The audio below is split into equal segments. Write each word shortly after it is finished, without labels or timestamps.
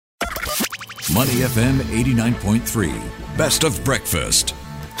Money FM 89.3. Best of breakfast.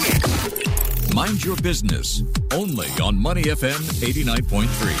 Mind your business. Only on Money FM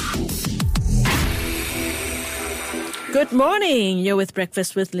 89.3. Good morning. You're with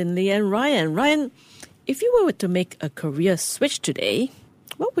Breakfast with Lindley and Ryan. Ryan, if you were to make a career switch today,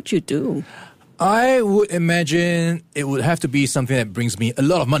 what would you do? I would imagine it would have to be something that brings me a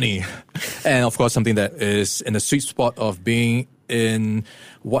lot of money. And of course, something that is in the sweet spot of being in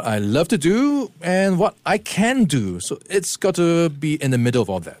what I love to do and what I can do. So it's got to be in the middle of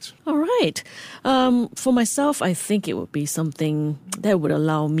all that. All right. For myself, I think it would be something that would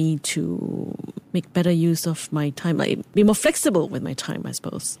allow me to make better use of my time, like be more flexible with my time, I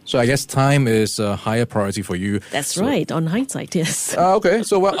suppose. So I guess time is a higher priority for you. That's right. On hindsight, yes. Okay.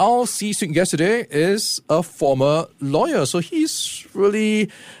 So our C-suite guest today is a former lawyer. So he's really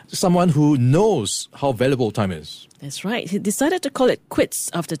someone who knows how valuable time is. That's right. He decided to call it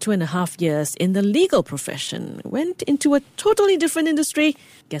quits after 2.5 years in the legal profession. Went into a totally different industry.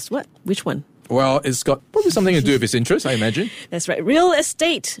 Guess what? Which one? Well, it's got probably something to do with his interest, I imagine. That's right. Real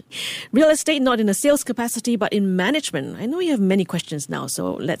estate. Real estate not in a sales capacity, but in management. I know you have many questions now,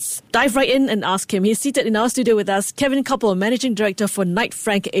 so let's dive right in and ask him. He's seated in our studio with us, Kevin Couple, Managing Director for Knight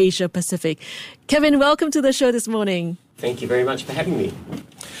Frank Asia Pacific. Kevin, welcome to the show this morning. Thank you very much for having me.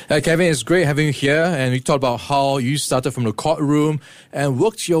 Kevin, it's great having you here. And we talked about how you started from the courtroom and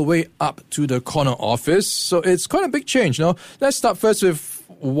worked your way up to the corner office. So it's quite a big change. Now, let's start first with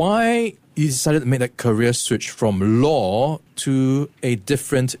why you decided to make that career switch from law to a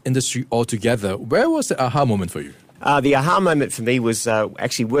different industry altogether. Where was the aha moment for you? The aha moment for me was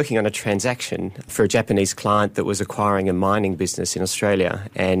actually working on a transaction for a Japanese client that was acquiring a mining business in Australia.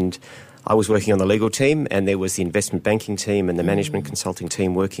 And I was working on the legal team, and there was the investment banking team and the management consulting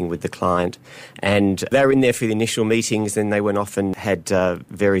team working with the client. And they were in there for the initial meetings, then they went off and had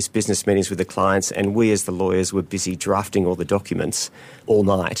various business meetings with the clients, and we as the lawyers were busy drafting all the documents all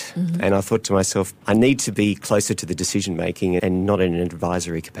night. Mm-hmm. And I thought to myself, I need to be closer to the decision making and not in an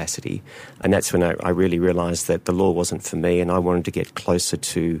advisory capacity. And that's when I really realised that the law wasn't for me, and I wanted to get closer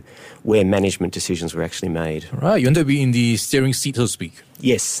to where management decisions were actually made. Right, you want to be in the steering seat, so to speak.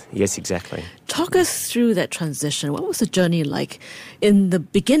 Yes, exactly. Talk us through that transition. What was the journey like in the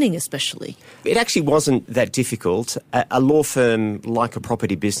beginning especially? It actually wasn't that difficult. A law firm, like a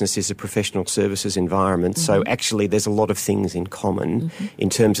property business, is a professional services environment. Mm-hmm. So actually there's a lot of things in common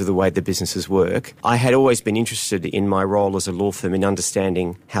in terms of the way the businesses work. I had always been interested in my role as a law firm in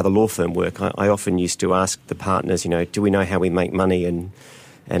understanding how the law firm work. I often used to ask the partners, do we know how we make money? And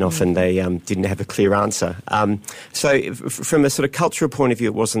often they didn't have a clear answer. So from a sort of cultural point of view,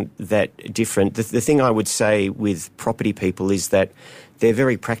 it wasn't that different. The thing I would say with property people is that they're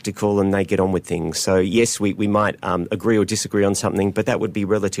very practical and they get on with things. So yes, we might agree or disagree on something, but that would be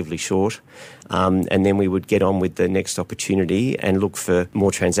relatively short. And then we would get on with the next opportunity and look for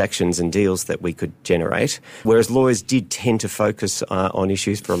more transactions and deals that we could generate. Whereas lawyers did tend to focus on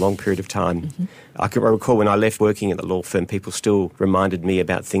issues for a long period of time. Mm-hmm. I can recall when I left working at the law firm, people still reminded me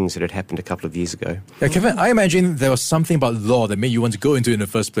about things that had happened a couple of years ago. Yeah, Kevin, I imagine there was something about law that made you want to go into it in the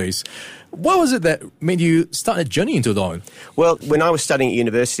first place. What was it that made you start a journey into law? Well, when I was studying at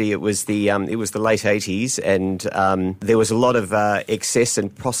university, it was the late 80s, and there was a lot of excess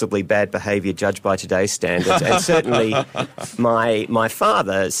and possibly bad behaviour judged by today's standards. And certainly my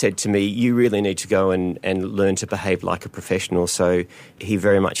father said to me, you really need to go and learn to behave like a professional. So he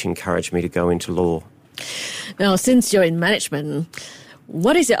very much encouraged me to go into law. Now, since you're in management,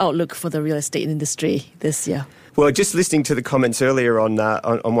 what is your outlook for the real estate industry this year? Well, just listening to the comments earlier on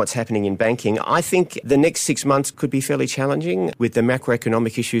what's happening in banking, I think the next 6 months could be fairly challenging with the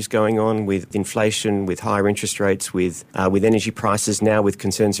macroeconomic issues going on, with inflation, with higher interest rates, with energy prices, now with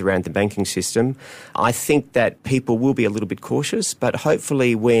concerns around the banking system. I think that people will be a little bit cautious, but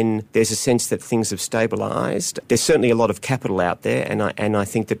hopefully when there's a sense that things have stabilised, there's certainly a lot of capital out there, and I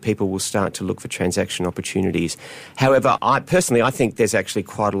think that people will start to look for transaction opportunities. However, I think there's actually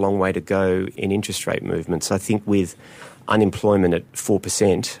quite a long way to go in interest rate movements. I think with unemployment at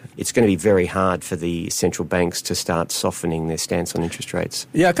 4%, it's going to be very hard for the central banks to start softening their stance on interest rates.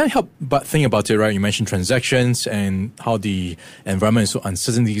 Yeah, I can't help but think about it, right? You mentioned transactions and how the environment is so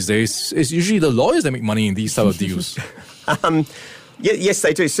uncertain these days. It's usually the lawyers that make money in these type of deals. Yes,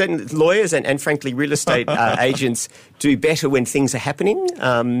 they do. Certain lawyers and frankly, real estate agents do better when things are happening.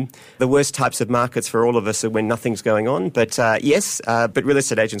 The worst types of markets for all of us are when nothing's going on. But but real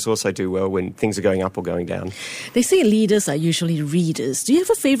estate agents also do well when things are going up or going down. They say leaders are usually readers. Do you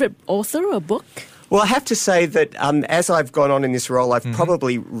have a favourite author or book? Well, I have to say that as I've gone on in this role, I've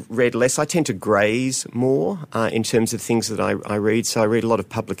probably read less. I tend to graze more in terms of things that I read. So I read a lot of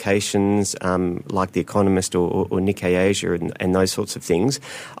publications like The Economist or Nikkei AHHA and those sorts of things.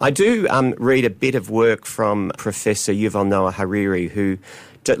 I do read a bit of work from Professor Yuval Noah Hariri, who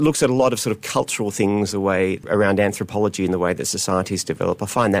looks at a lot of sort of cultural things around anthropology and the way that societies develop. I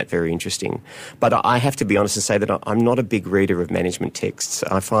find that very interesting. But I have to be honest and say that I'm not a big reader of management texts.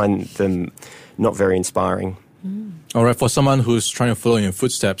 I find them not very inspiring. All right, for someone who's trying to follow in your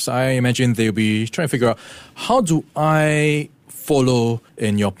footsteps, I imagine they'll be trying to figure out, how do I follow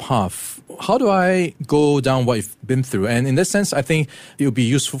in your path? How do I go down what you've been through? And in that sense, I think it would be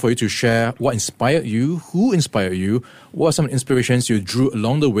useful for you to share what inspired you, who inspired you, what are some inspirations you drew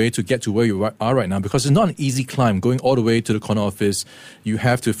along the way to get to where you are right now? Because it's not an easy climb going all the way to the corner office. You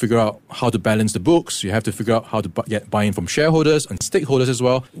have to figure out how to balance the books. You have to figure out how to get buy-in from shareholders and stakeholders as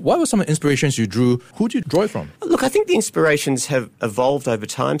well. What were some inspirations you drew? Who did you draw it from? Look, I think the inspirations have evolved over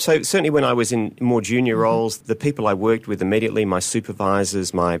time. So certainly when I was in more junior roles, the people I worked with immediately, my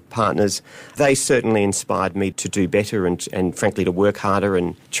supervisors, my partners, they certainly inspired me to do better and frankly to work harder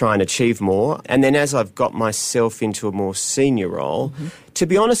and try and achieve more. And then as I've got myself into a more senior role, to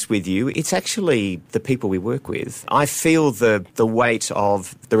be honest with you, it's actually the people we work with. I feel the weight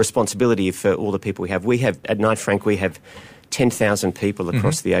of the responsibility for all the people we have. At Knight Frank, we have 10,000 people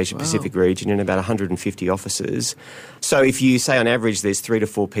across the Asia-Pacific region in about 150 offices. So if you say on average there's 3 to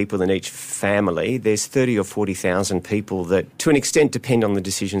 4 people in each family, there's 30 or 40,000 people that to an extent depend on the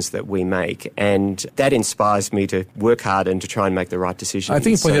decisions that we make. And that inspires me to work hard and to try and make the right decisions. I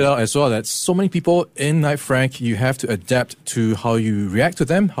think you pointed out as well that so many people in Knight Frank, you have to adapt to how you react to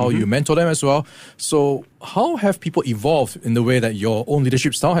them, how you mentor them as well. So how have people evolved in the way that your own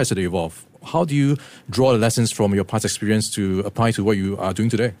leadership style has to evolve? How do you draw the lessons from your past experience to apply to what you are doing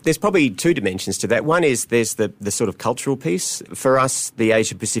today? There's probably 2 dimensions to that. One is there's the sort of cultural piece. For us, the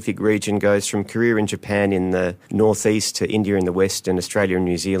Asia-Pacific region goes from Korea and Japan in the northeast to India in the west and Australia and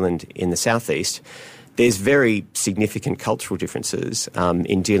New Zealand in the southeast. There's very significant cultural differences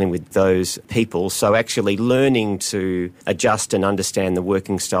in dealing with those people. So actually learning to adjust and understand the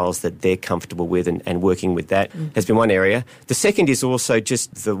working styles that they're comfortable with and working with that has been one area. The second is also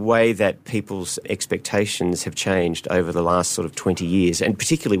just the way that people's expectations have changed over the last sort of 20 years, and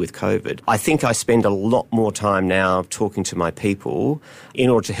particularly with COVID. I think I spend a lot more time now talking to my people in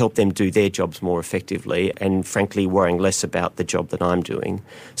order to help them do their jobs more effectively and, frankly, worrying less about the job that I'm doing.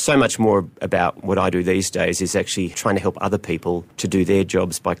 So much more about what I do these days is actually trying to help other people to do their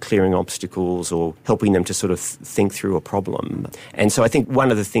jobs by clearing obstacles or helping them to sort of think through a problem. And so I think one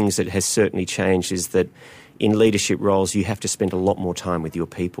of the things that has certainly changed is that in leadership roles, you have to spend a lot more time with your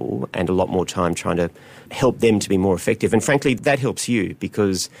people and a lot more time trying to help them to be more effective. And frankly, that helps you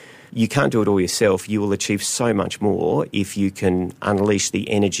because you can't do it all yourself. You will achieve so much more if you can unleash the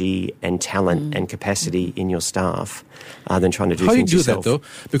energy and talent and capacity in your staff than trying to do things yourself. How do you do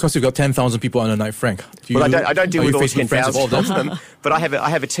that, though? Because you've got 10,000 people under Knight Frank. I don't deal with all 10,000 of them. But I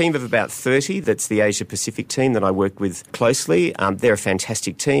have a team of about 30. That's the Asia-Pacific team that I work with closely. They're a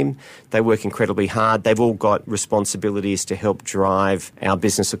fantastic team. They work incredibly hard. They've all got responsibilities to help drive our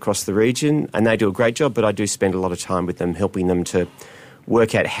business across the region, and they do a great job, but I do spend a lot of time with them, helping them to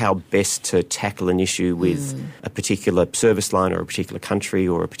work out how best to tackle an issue with a particular service line or a particular country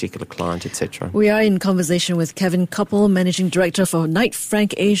or a particular client, etc. We are in conversation with Kevin Couple, Managing Director for Knight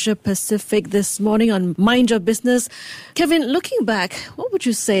Frank Asia Pacific this morning on Mind Your Business. Kevin, looking back, what would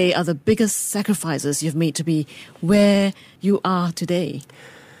you say are the biggest sacrifices you've made to be where you are today?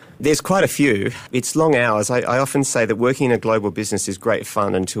 There's quite a few. It's long hours. I often say that working in a global business is great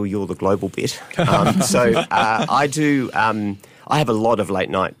fun until you're the global bit. I have a lot of late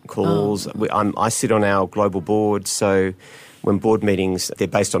night calls. I sit on our global board, so when board meetings, they're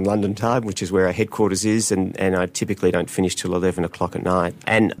based on London time, which is where our headquarters is, and I typically don't finish till 11 o'clock at night.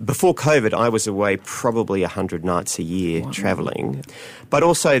 And before COVID, I was away probably 100 nights a year travelling. But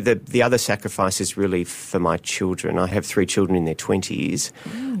also the other sacrifice is really for my children. I have 3 children in their 20s.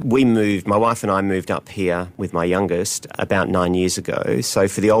 My wife and I moved up here with my youngest about 9 years ago. So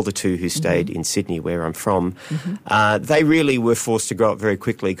for the older 2 who stayed in Sydney, where I'm from, they really were forced to grow up very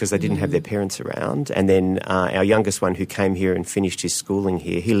quickly because they didn't have their parents around. And then our youngest one, who came here and finished his schooling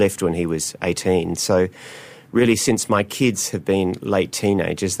here, he left when he was 18. So really, since my kids have been late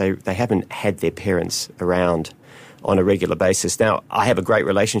teenagers, they haven't had their parents around on a regular basis. Now, I have a great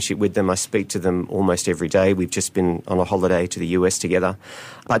relationship with them. I speak to them almost every day. We've just been on a holiday to the US together.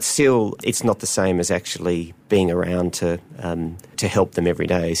 But still, it's not the same as actually being around to help them every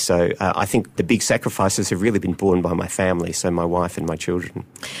day. So I think the big sacrifices have really been borne by my family, so my wife and my children.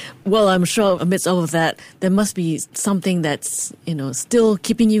 Well, I'm sure amidst all of that, there must be something that's, still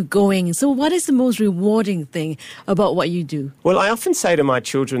keeping you going. So what is the most rewarding thing about what you do? Well, I often say to my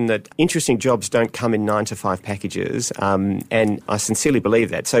children that interesting jobs don't come in 9-to-5 packages, and I sincerely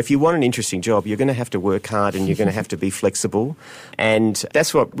believe that. So if you want an interesting job, you're going to have to work hard and you're going to have to be flexible. And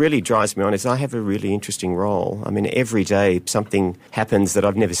that's what really drives me on, is I have a really interesting role. I mean, every day something happens that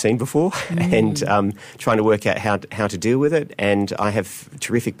I've never seen before and trying to work out how to deal with it. And I have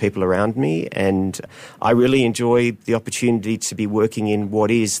terrific people around me, and I really enjoy the opportunity to be working in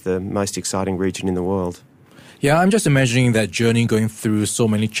what is the most exciting region in the world. Yeah, I'm just imagining that journey going through so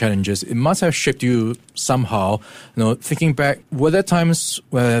many challenges. It must have shaped you somehow. Thinking back, were there times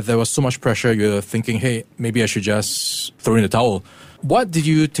where there was so much pressure, you're thinking, hey, maybe I should just throw in the towel? What did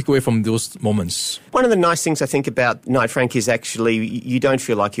you take away from those moments? One of the nice things I think about Knight Frank is actually you don't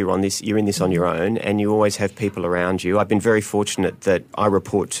feel like you're in this on your own, and you always have people around you. I've been very fortunate that I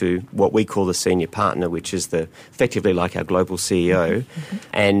report to what we call the senior partner, which is effectively like our global CEO.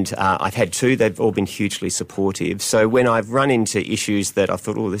 And I've had two. They've all been hugely supportive. So when I've run into issues that I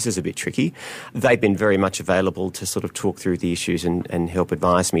thought, this is a bit tricky, they've been very much available to sort of talk through the issues and help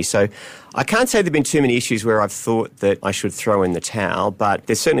advise me. So I can't say there have been too many issues where I've thought that I should throw in the towel. But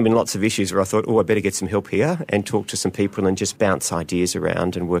there's certainly been lots of issues where I thought, I better get some help here and talk to some people and just bounce ideas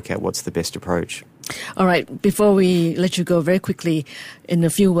around and work out what's the best approach. All right, before we let you go, very quickly, in a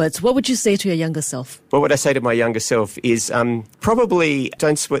few words, what would you say to your younger self? What would I say to my younger self is probably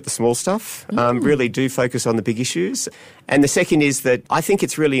don't sweat the small stuff. Really do focus on the big issues. And the second is that I think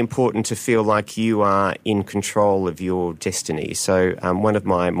it's really important to feel like you are in control of your destiny. So one of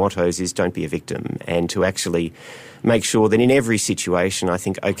my mottos is don't be a victim, and to actually make sure that in every situation I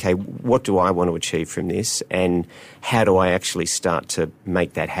think, okay, what do I want to achieve from this, and how do I actually start to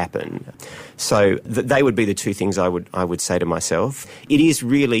make that happen? So they would be the two things I would say to myself. It is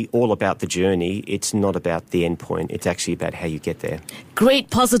really all about the journey. It's not about the end point. It's actually about how you get there. Great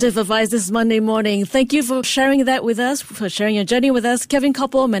positive advice this Monday morning. Thank you for sharing that with us, for sharing your journey with us. Kevin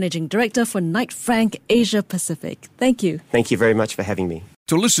Koppel, Managing Director for Knight Frank Asia Pacific. Thank you. Thank you very much for having me.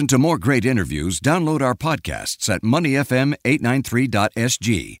 To listen to more great interviews, download our podcasts at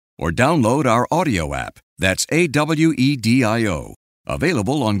moneyfm893.sg or download our audio app. That's AWEDIO.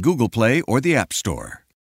 Available on Google Play or the App Store.